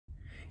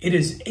It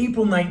is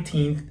April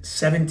 19th,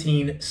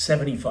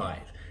 1775,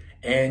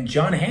 and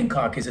John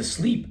Hancock is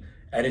asleep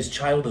at his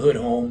childhood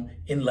home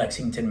in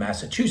Lexington,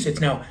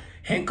 Massachusetts. Now,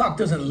 Hancock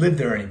doesn't live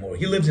there anymore.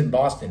 He lives in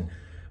Boston.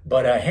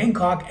 But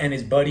Hancock and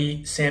his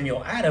buddy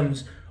Samuel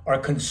Adams are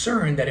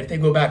concerned that if they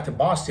go back to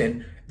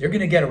Boston, they're going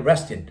to get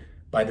arrested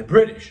by the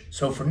British.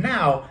 So for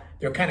now,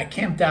 they're kind of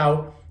camped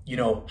out,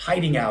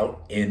 hiding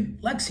out in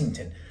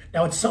Lexington.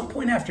 Now, at some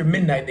point after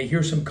midnight, they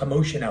hear some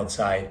commotion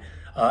outside.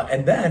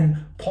 And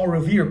then Paul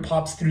Revere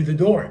pops through the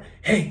door.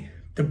 "Hey,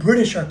 the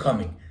British are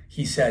coming,"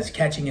 he says,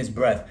 catching his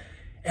breath,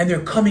 "and they're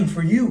coming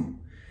for you."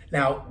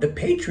 Now, the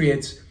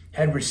Patriots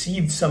had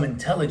received some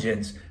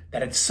intelligence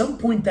that at some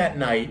point that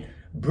night,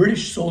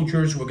 British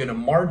soldiers were going to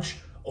march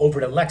over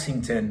to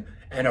Lexington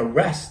and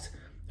arrest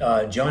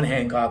John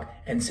Hancock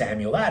and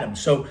Samuel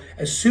Adams. So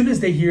as soon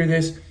as they hear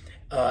this,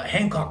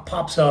 Hancock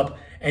pops up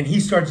and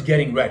he starts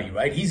getting ready,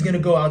 right? He's going to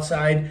go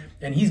outside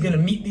and he's going to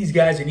meet these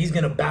guys and he's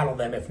going to battle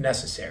them if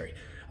necessary.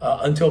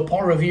 Until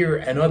Paul Revere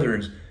and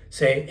others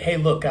say, "Hey,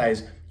 look,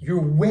 guys,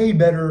 you're way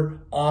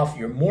better off.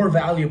 You're more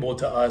valuable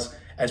to us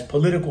as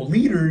political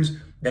leaders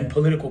than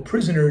political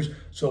prisoners.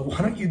 So why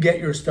don't you get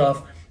your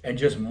stuff and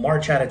just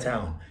march out of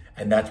town?"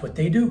 And that's what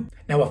they do.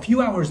 Now, a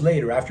few hours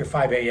later, after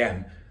 5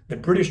 a.m., the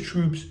British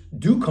troops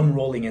do come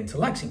rolling into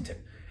Lexington,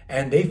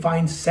 and they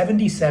find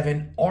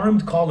 77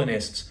 armed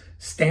colonists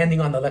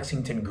standing on the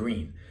Lexington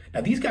Green.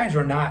 Now, these guys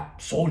are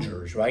not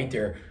soldiers, right?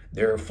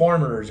 They're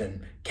farmers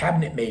and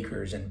cabinet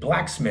makers and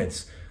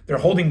blacksmiths. They're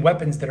holding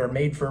weapons that are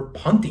made for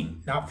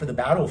hunting, not for the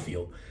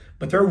battlefield.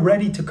 But they're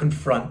ready to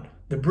confront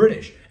the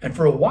British. And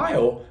for a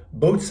while,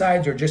 both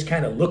sides are just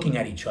kind of looking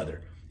at each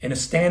other in a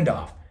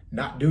standoff,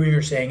 not doing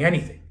or saying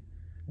anything.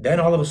 Then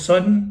all of a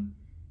sudden,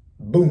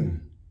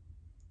 boom,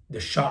 the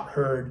shot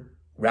heard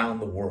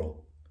round the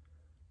world.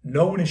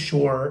 No one is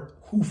sure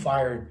who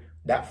fired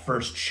that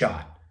first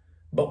shot.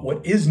 But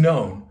what is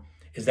known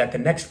is that the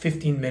next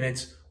 15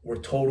 minutes were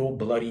total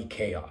bloody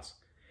chaos.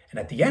 And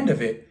at the end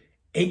of it,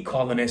 8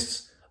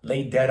 colonists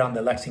lay dead on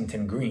the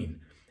Lexington Green.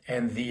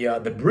 And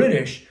the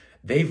British,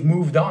 they've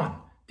moved on.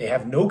 They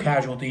have no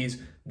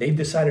casualties. They've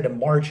decided to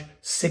march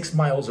 6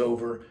 miles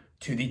over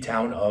to the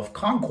town of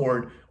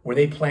Concord, where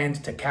they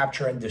planned to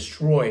capture and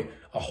destroy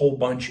a whole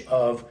bunch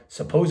of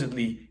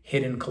supposedly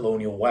hidden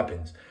colonial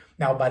weapons.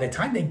 Now, by the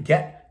time they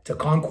get to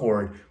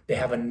Concord, they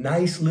have a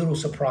nice little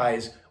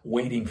surprise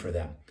waiting for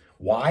them.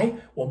 Why?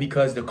 Well,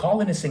 because the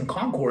colonists in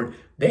Concord,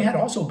 they had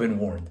also been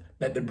warned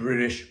that the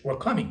British were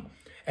coming.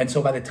 And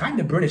so by the time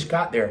the British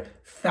got there,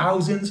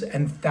 thousands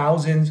and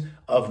thousands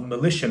of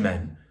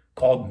militiamen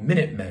called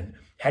Minutemen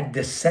had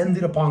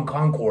descended upon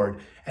Concord,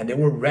 and they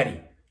were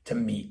ready to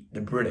meet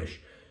the British.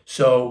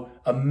 So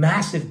a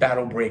massive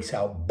battle breaks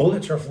out.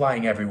 Bullets are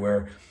flying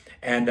everywhere.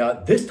 And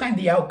this time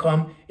the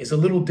outcome is a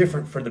little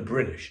different for the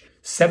British.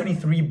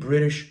 73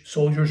 British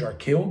soldiers are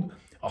killed.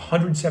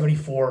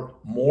 174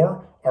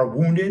 more are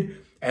wounded.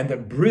 And the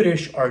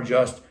British are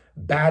just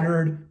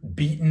battered,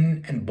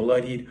 beaten, and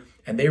bloodied.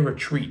 And they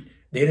retreat.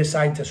 They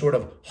decide to sort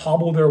of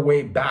hobble their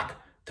way back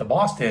to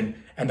Boston.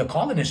 And the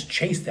colonists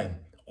chase them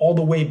all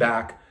the way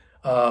back.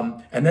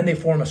 And then they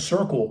form a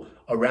circle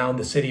around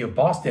the city of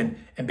Boston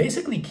and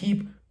basically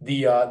keep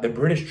the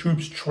British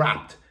troops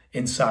trapped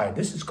inside.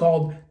 This is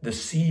called the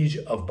Siege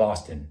of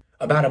Boston.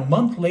 About a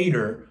month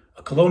later,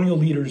 colonial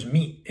leaders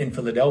meet in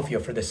Philadelphia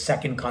for the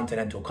Second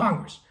Continental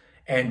Congress.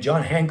 And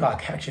John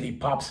Hancock actually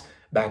pops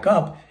back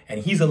up and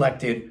he's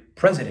elected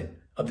president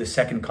of the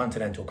Second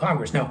Continental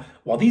Congress. Now,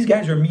 while these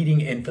guys are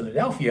meeting in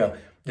Philadelphia,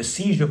 the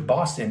Siege of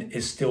Boston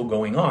is still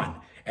going on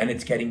and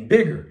it's getting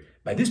bigger.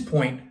 By this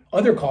point,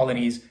 other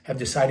colonies have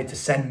decided to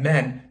send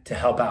men to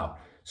help out.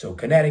 So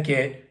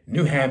Connecticut,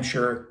 New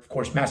Hampshire, of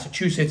course,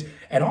 Massachusetts,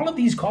 and all of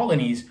these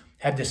colonies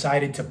have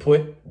decided to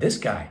put this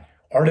guy,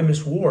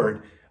 Artemus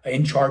Ward,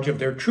 in charge of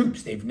their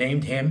troops. They've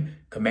named him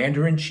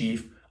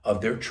commander-in-chief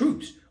of their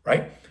troops,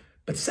 right?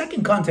 But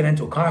Second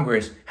Continental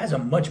Congress has a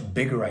much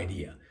bigger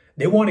idea.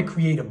 They want to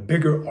create a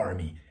bigger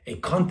army, a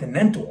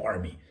continental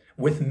army,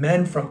 with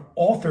men from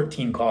all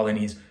 13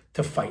 colonies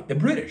to fight the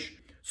British.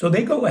 So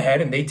they go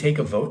ahead and they take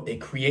a vote, they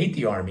create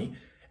the army,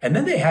 and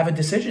then they have a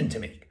decision to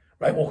make,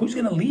 right? Well, who's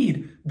going to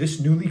lead this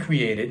newly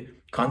created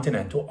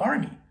Continental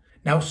Army?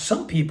 Now,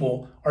 some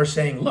people are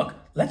saying, look,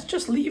 let's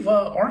just leave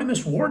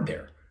Artemus Ward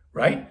there,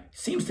 right?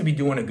 Seems to be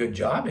doing a good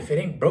job. If it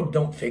ain't broke,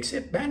 don't fix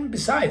it. And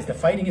besides, the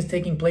fighting is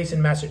taking place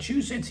in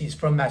Massachusetts. He's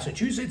from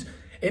Massachusetts.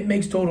 It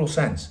makes total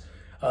sense.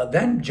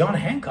 Then John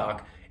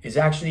Hancock is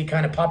actually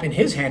kind of popping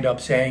his hand up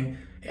saying,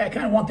 hey, I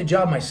kind of want the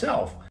job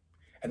myself.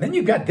 And then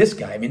you've got this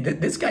guy. I mean,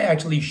 this guy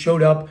actually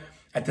showed up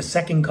at the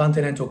Second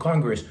Continental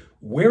Congress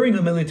wearing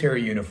a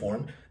military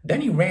uniform.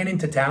 Then he ran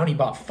into town. He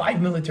bought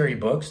 5 military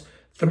books,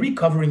 3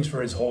 coverings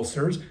for his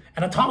holsters,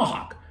 and a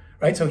tomahawk,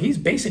 right? So he's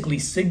basically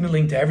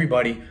signaling to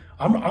everybody,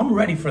 I'm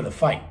ready for the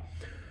fight.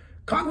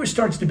 Congress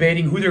starts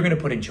debating who they're going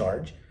to put in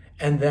charge.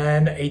 And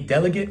then a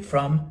delegate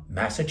from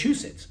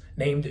Massachusetts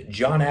named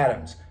John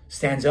Adams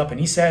stands up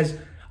and he says,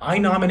 I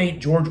nominate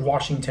George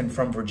Washington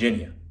from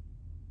Virginia.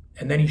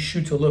 And then he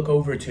shoots a look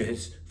over to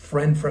his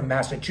friend from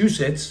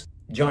Massachusetts,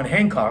 John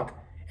Hancock,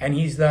 and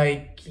he's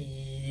like,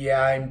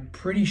 yeah, I'm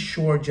pretty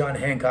sure John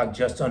Hancock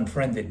just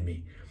unfriended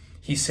me.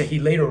 He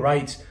later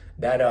writes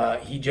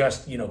that he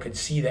just, could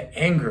see the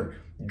anger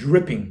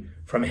dripping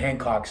from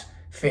Hancock's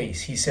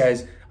face. He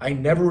says, I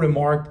never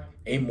remarked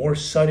a more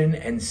sudden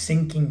and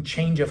sinking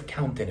change of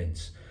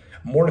countenance.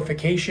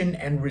 Mortification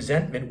and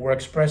resentment were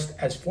expressed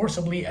as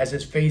forcibly as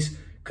his face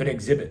could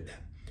exhibit them.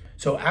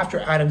 So after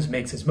Adams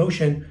makes his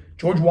motion,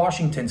 George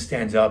Washington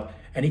stands up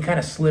and he kind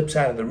of slips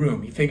out of the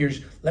room. He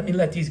figures,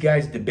 let these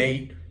guys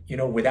debate,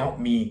 without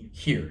me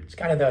here. It's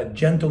kind of the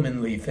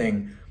gentlemanly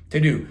thing to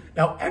do.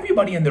 Now,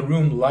 everybody in the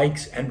room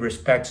likes and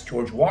respects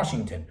George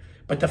Washington,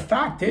 but the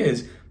fact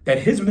is that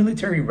his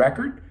military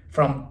record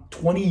from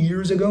 20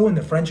 years ago in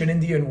the French and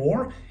Indian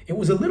War, it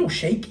was a little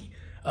shaky.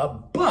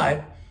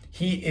 But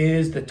he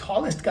is the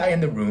tallest guy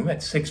in the room at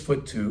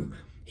 6'2".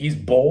 He's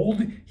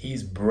bold,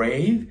 he's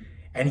brave,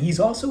 and he's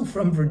also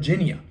from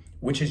Virginia,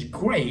 which is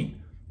great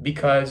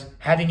because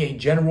having a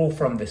general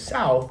from the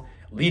South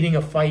leading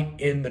a fight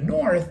in the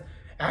North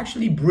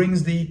actually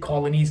brings the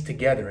colonies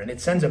together. And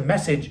it sends a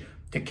message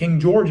to King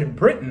George in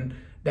Britain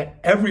that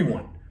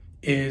everyone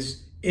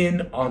is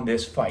in on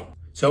this fight.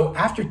 So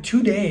after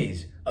 2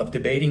 days of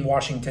debating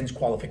Washington's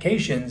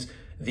qualifications,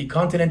 the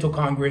Continental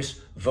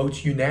Congress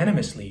votes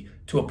unanimously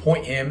to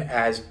appoint him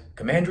as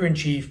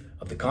Commander-in-Chief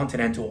of the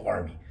Continental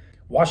Army.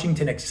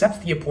 Washington accepts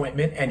the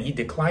appointment and he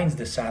declines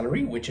the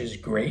salary, which is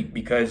great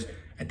because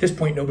at this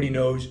point nobody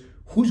knows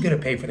who's going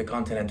to pay for the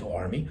Continental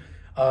Army.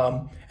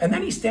 And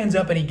then he stands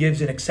up and he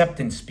gives an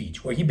acceptance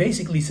speech where he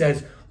basically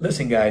says,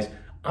 listen guys,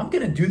 I'm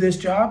going to do this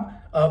job,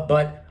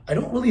 but I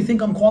don't really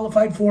think I'm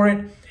qualified for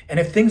it. And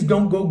if things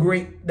don't go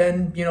great,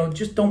 then,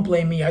 just don't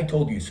blame me. I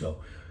told you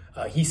so.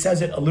 He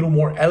says it a little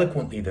more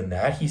eloquently than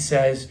that. He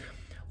says,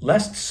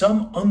 lest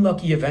some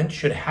unlucky event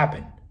should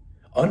happen,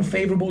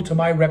 unfavorable to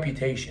my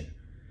reputation,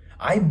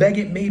 I beg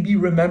it may be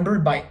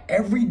remembered by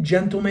every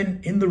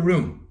gentleman in the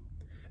room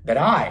that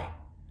I,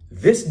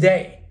 this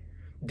day,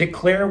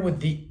 declare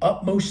with the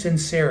utmost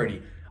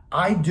sincerity,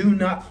 I do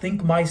not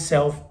think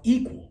myself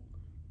equal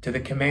to the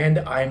command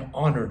I'm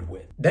honored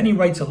with. Then he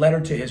writes a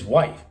letter to his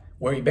wife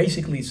where he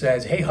basically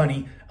says, hey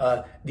honey,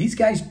 these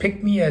guys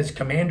picked me as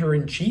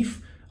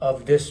commander-in-chief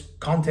of this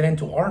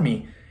Continental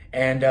Army.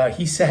 And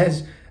he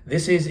says,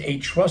 this is a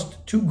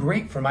trust too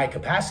great for my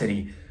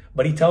capacity.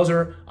 But he tells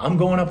her, I'm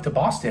going up to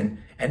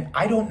Boston and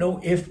I don't know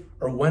if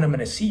or when I'm going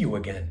to see you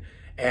again.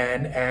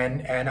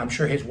 And I'm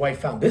sure his wife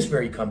found this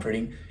very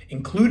comforting.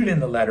 Included in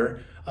the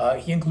letter,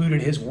 he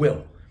included his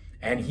will.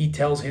 And he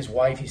tells his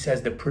wife, he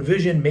says, the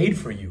provision made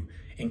for you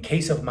in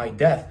case of my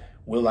death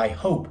will, I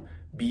hope,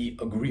 be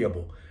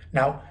agreeable.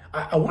 Now,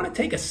 I want to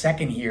take a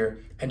second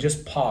here and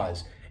just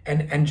pause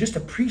and just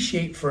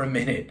appreciate for a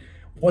minute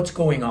what's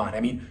going on.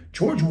 I mean,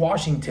 George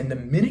Washington, the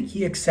minute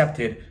he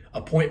accepted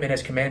appointment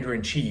as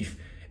commander-in-chief,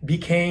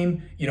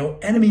 became,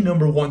 enemy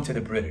number one to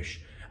the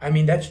British. I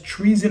mean, that's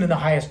treason in the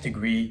highest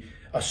degree,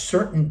 a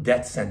certain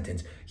death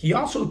sentence. He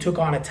also took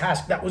on a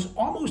task that was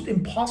almost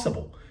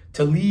impossible,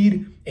 to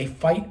lead a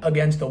fight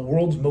against the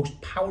world's most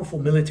powerful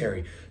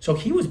military. So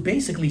he was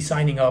basically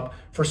signing up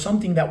for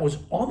something that was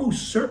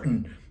almost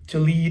certain to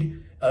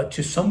lead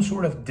to some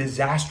sort of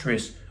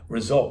disastrous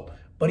result.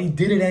 But he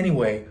did it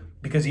anyway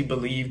because he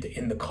believed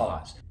in the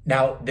cause.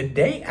 Now, the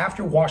day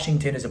after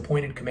Washington is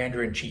appointed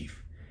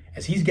commander-in-chief,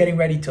 as he's getting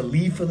ready to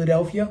leave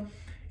Philadelphia,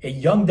 a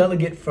young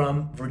delegate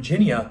from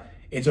Virginia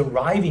is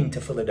arriving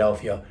to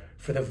Philadelphia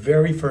for the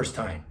very first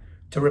time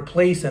to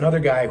replace another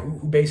guy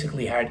who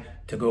basically had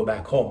to go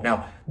back home.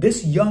 Now,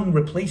 this young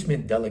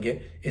replacement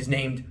delegate is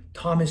named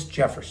Thomas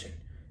Jefferson.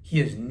 He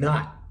is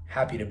not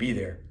happy to be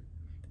there,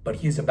 but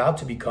he is about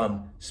to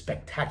become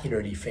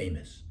spectacularly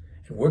famous.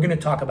 And we're going to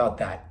talk about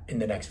that in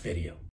the next video.